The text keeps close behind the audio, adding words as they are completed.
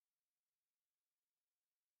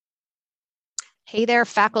Hey there,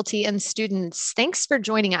 faculty and students. Thanks for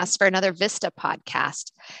joining us for another Vista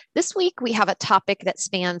podcast. This week, we have a topic that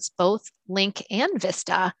spans both LINC and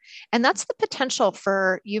Vista, and that's the potential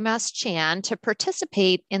for UMass Chan to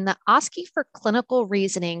participate in the OSCE for Clinical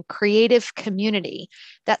Reasoning Creative Community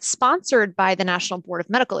that's sponsored by the National Board of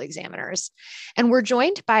Medical Examiners. And we're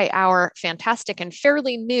joined by our fantastic and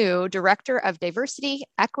fairly new Director of Diversity,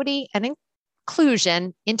 Equity, and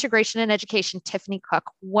Inclusion, Integration and Education, Tiffany Cook.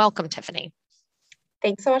 Welcome, Tiffany.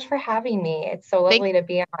 Thanks so much for having me. It's so lovely to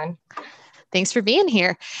be on. Thanks for being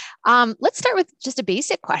here. Let's start with just a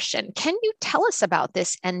basic question. Can you tell us about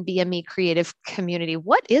this NBME Creative Community?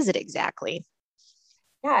 What is it exactly?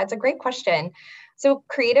 Yeah, it's a great question. So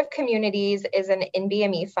Creative Communities is an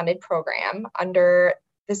NBME funded program under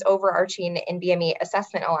this overarching NBME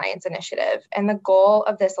Assessment Alliance initiative. And the goal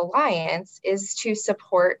of this alliance is to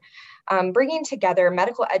support bringing together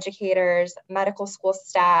medical educators, medical school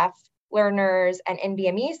staff, learners, and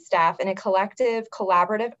NBME staff in a collective,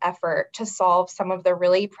 collaborative effort to solve some of the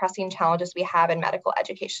really pressing challenges we have in medical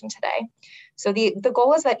education today. So the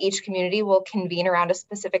goal is that each community will convene around a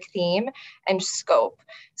specific theme and scope,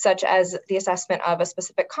 such as the assessment of a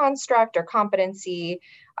specific construct or competency,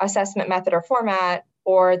 assessment method or format,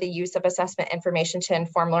 or the use of assessment information to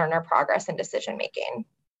inform learner progress and decision-making.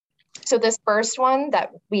 So this first one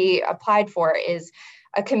that we applied for is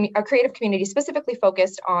a creative community specifically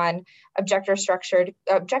focused on objective structured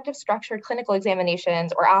clinical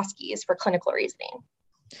examinations, or OSCEs, for clinical reasoning.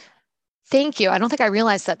 Thank you. I don't think I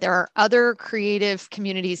realized that there are other creative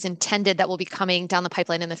communities intended that will be coming down the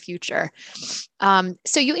pipeline in the future.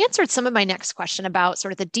 So you answered some of my next question about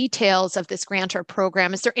sort of the details of this grant or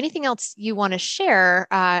program. Is there anything else you want to share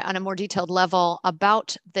on a more detailed level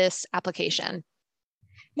about this application?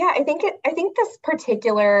 Yeah, I think this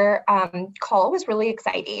particular call was really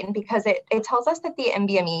exciting because it tells us that the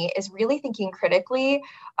NBME is really thinking critically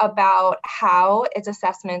about how its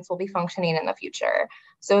assessments will be functioning in the future.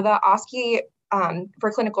 So the OSCE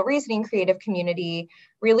for Clinical Reasoning Creative Community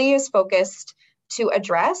really is focused to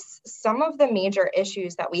address some of the major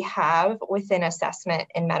issues that we have within assessment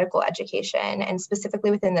in medical education, and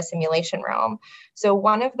specifically within the simulation realm. So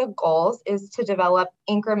one of the goals is to develop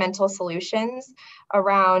incremental solutions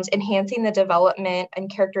around enhancing the development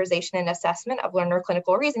and characterization and assessment of learner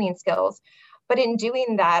clinical reasoning skills. But in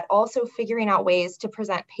doing that, also figuring out ways to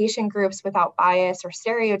present patient groups without bias or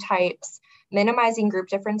stereotypes, minimizing group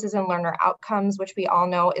differences in learner outcomes, which we all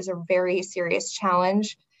know is a very serious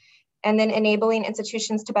challenge, and then enabling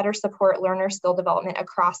institutions to better support learner skill development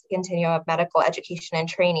across the continuum of medical education and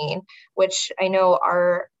training, which I know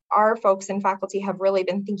our folks and faculty have really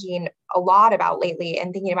been thinking a lot about lately,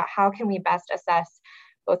 and thinking about how can we best assess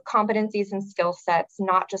both competencies and skill sets,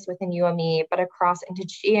 not just within UME, but across into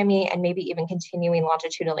GME and maybe even continuing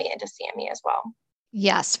longitudinally into CME as well.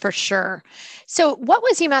 Yes, for sure. So what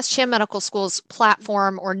was UMass Chan Medical School's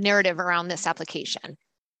platform or narrative around this application?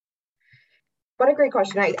 What a great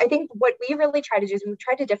question. I think what we really try to do is we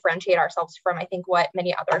try to differentiate ourselves from, I think, what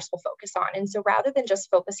many others will focus on. And so rather than just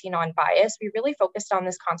focusing on bias, we really focused on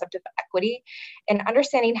this concept of equity and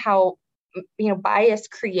understanding how bias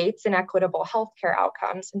creates inequitable healthcare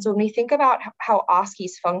outcomes. And so when we think about how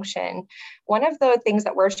OSCEs function, one of the things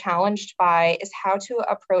that we're challenged by is how to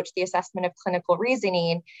approach the assessment of clinical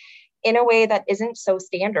reasoning in a way that isn't so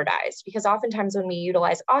standardized, because oftentimes when we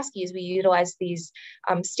utilize OSCEs, we utilize these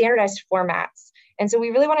standardized formats. And so we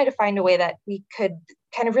really wanted to find a way that we could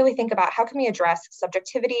kind of really think about how can we address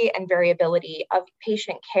subjectivity and variability of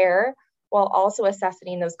patient care while also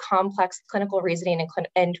assessing those complex clinical reasoning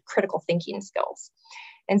and critical thinking skills.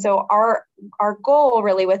 And so our goal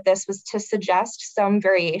really with this was to suggest some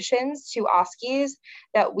variations to OSCEs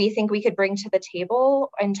that we think we could bring to the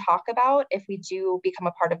table and talk about if we do become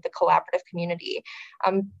a part of the collaborative community.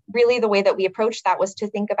 Really the way that we approached that was to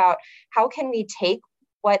think about how can we take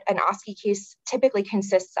what an OSCE case typically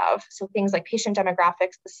consists of, so things like patient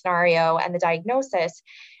demographics, the scenario, and the diagnosis,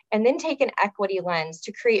 and then take an equity lens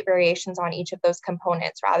to create variations on each of those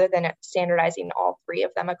components rather than standardizing all three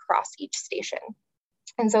of them across each station.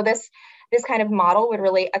 And so this kind of model would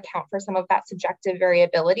really account for some of that subjective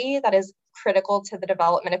variability that is critical to the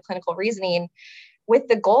development of clinical reasoning, with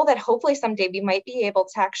the goal that hopefully someday we might be able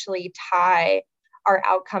to actually tie our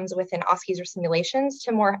outcomes within OSCEs or simulations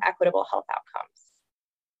to more equitable health outcomes.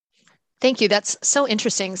 Thank you. That's so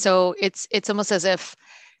interesting. So it's almost as if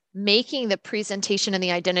making the presentation and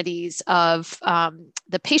the identities of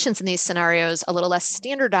the patients in these scenarios a little less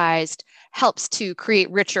standardized helps to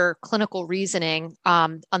create richer clinical reasoning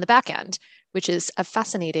on the back end, which is a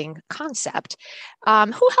fascinating concept.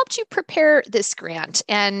 Who helped you prepare this grant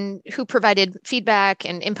and who provided feedback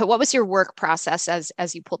and input? What was your work process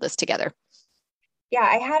as you pulled this together? Yeah,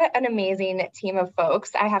 I had an amazing team of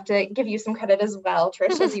folks. I have to give you some credit as well,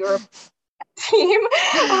 Trish, as you were team.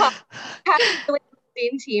 Had a really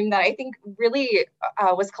amazing team that I think really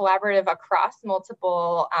was collaborative across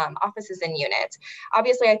multiple offices and units.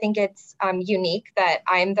 Obviously, I think it's unique that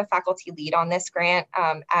I'm the faculty lead on this grant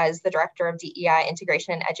as the director of DEI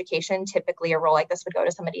integration and education. Typically, a role like this would go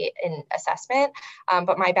to somebody in assessment,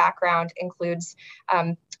 but my background includes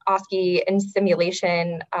OSCE and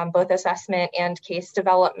simulation, both assessment and case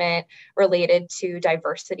development related to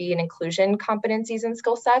diversity and inclusion competencies and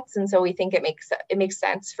skill sets. And so we think it makes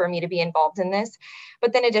sense for me to be involved in this.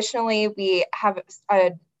 But then additionally, we have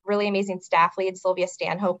a really amazing staff lead, Sylvia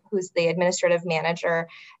Stanhope, who's the administrative manager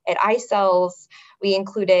at iCELS. We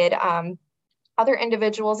included other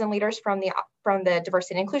individuals and leaders from the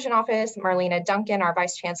Diversity and Inclusion Office, Marlena Duncan, our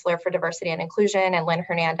Vice Chancellor for Diversity and Inclusion, and Lynn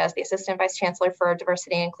Hernandez, the Assistant Vice Chancellor for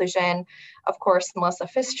Diversity and Inclusion. Of course, Melissa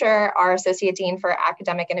Fischer, our Associate Dean for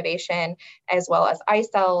Academic Innovation, as well as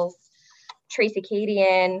iCELS, Tracy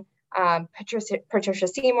Cadian, Patricia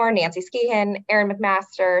Seymour, Nancy Skehan, Erin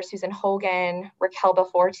McMaster, Susan Hogan, Raquel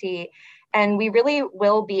Belforti. And we really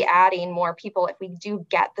will be adding more people if we do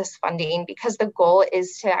get this funding, because the goal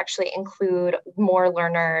is to actually include more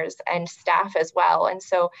learners and staff as well. And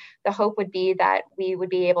so the hope would be that we would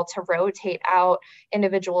be able to rotate out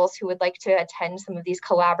individuals who would like to attend some of these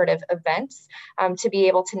collaborative events to be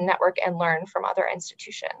able to network and learn from other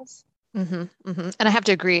institutions. Mm-hmm, mm-hmm. And I have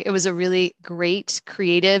to agree, it was a really great,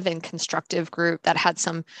 creative, and constructive group that had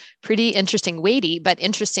some pretty interesting, weighty, but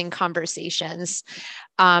interesting conversations.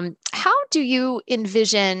 How do you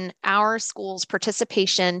envision our school's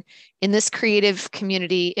participation in this creative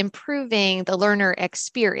community improving the learner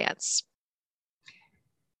experience?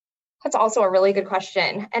 That's also a really good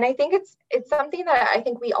question. And I think it's something that I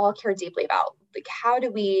think we all care deeply about. Like, how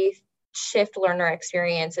do we shift learner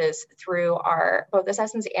experiences through our both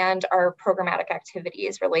assessments and our programmatic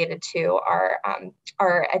activities related to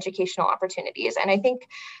our educational opportunities? And I think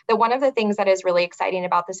that one of the things that is really exciting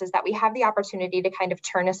about this is that we have the opportunity to kind of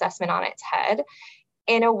turn assessment on its head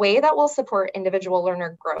in a way that will support individual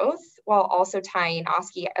learner growth while also tying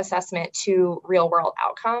OSCE assessment to real world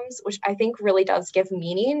outcomes, which I think really does give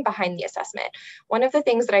meaning behind the assessment. One of the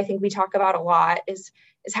things that I think we talk about a lot is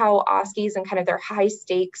how OSCEs and kind of their high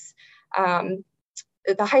stakes kind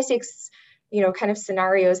of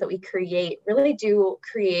scenarios that we create really do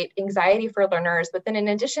create anxiety for learners, but then in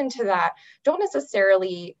addition to that, don't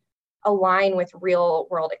necessarily align with real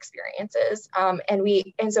world experiences.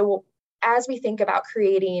 And so as we think about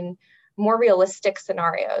creating more realistic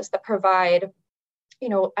scenarios that provide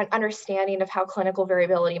an understanding of how clinical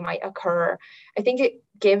variability might occur, I think it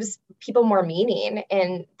gives people more meaning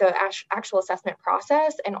in the actual assessment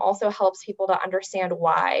process, and also helps people to understand the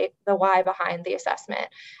why behind the assessment.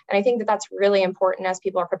 And I think that that's really important as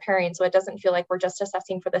people are preparing, so it doesn't feel like we're just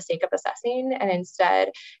assessing for the sake of assessing, and instead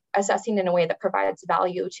assessing in a way that provides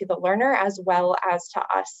value to the learner as well as to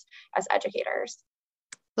us as educators.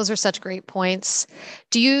 Those are such great points.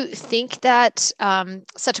 Do you think that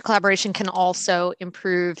such a collaboration can also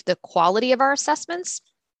improve the quality of our assessments?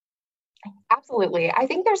 Absolutely. I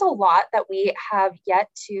think there's a lot that we have yet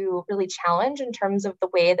to really challenge in terms of the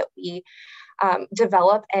way that we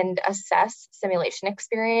develop and assess simulation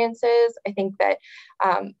experiences. I think that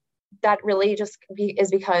that really just is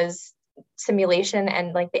because simulation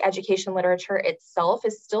and like the education literature itself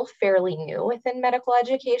is still fairly new within medical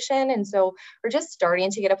education. And so we're just starting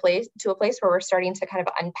to get to a place where we're starting to kind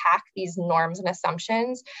of unpack these norms and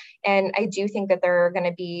assumptions. And I do think that there are going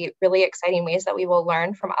to be really exciting ways that we will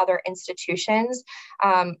learn from other institutions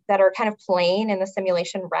that are kind of playing in the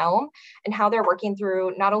simulation realm, and how they're working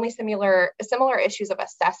through not only similar issues of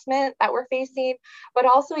assessment that we're facing, but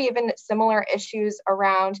also even similar issues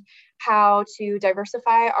around how to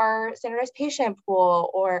diversify our standardized patient pool,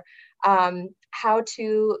 or how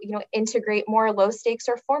to integrate more low stakes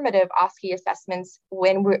or formative OSCE assessments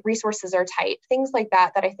when resources are tight, things like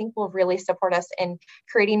that I think will really support us in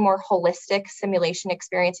creating more holistic simulation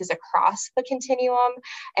experiences across the continuum,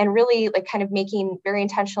 and really like kind of making very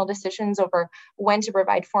intentional decisions over when to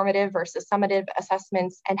provide formative versus summative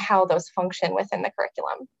assessments and how those function within the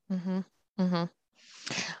curriculum. Mm-hmm. Mm-hmm.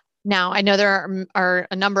 Now, I know there are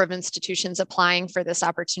a number of institutions applying for this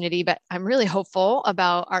opportunity, but I'm really hopeful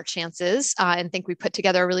about our chances and think we put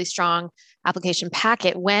together a really strong application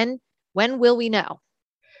packet. When will we know?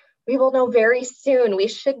 We will know very soon. We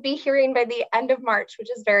should be hearing by the end of March, which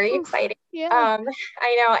is very exciting. Yeah.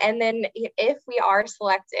 I know. And then if we are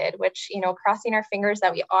selected, which, crossing our fingers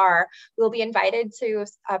that we are, we'll be invited to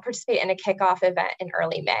participate in a kickoff event in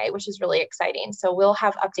early May, which is really exciting. So we'll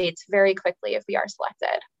have updates very quickly if we are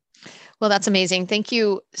selected. Well, that's amazing. Thank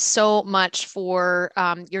you so much for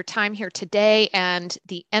your time here today and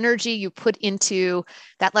the energy you put into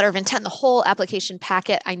that letter of intent, the whole application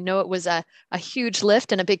packet. I know it was a huge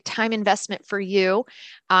lift and a big time investment for you.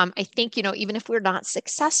 I think, even if we're not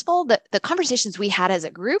successful, the conversations we had as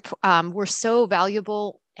a group were so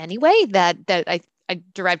valuable anyway that I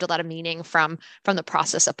derived a lot of meaning from the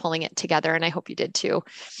process of pulling it together, and I hope you did too.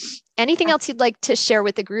 Anything else you'd like to share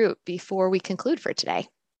with the group before we conclude for today?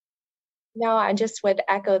 No, I just would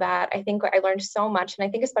echo that. I think I learned so much. And I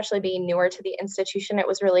think especially being newer to the institution, it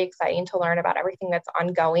was really exciting to learn about everything that's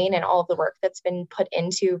ongoing and all of the work that's been put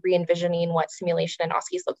into re-envisioning what simulation and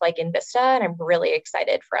OSCEs look like in Vista. And I'm really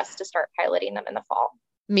excited for us to start piloting them in the fall.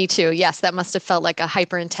 Me too. Yes, that must have felt like a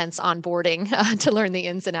hyper intense onboarding to learn the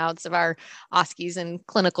ins and outs of our OSCEs and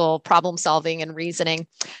clinical problem solving and reasoning.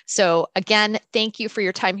 So again, thank you for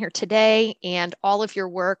your time here today and all of your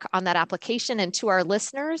work on that application. And to our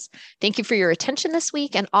listeners, thank you for your attention this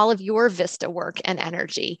week and all of your Vista work and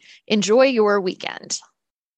energy. Enjoy your weekend.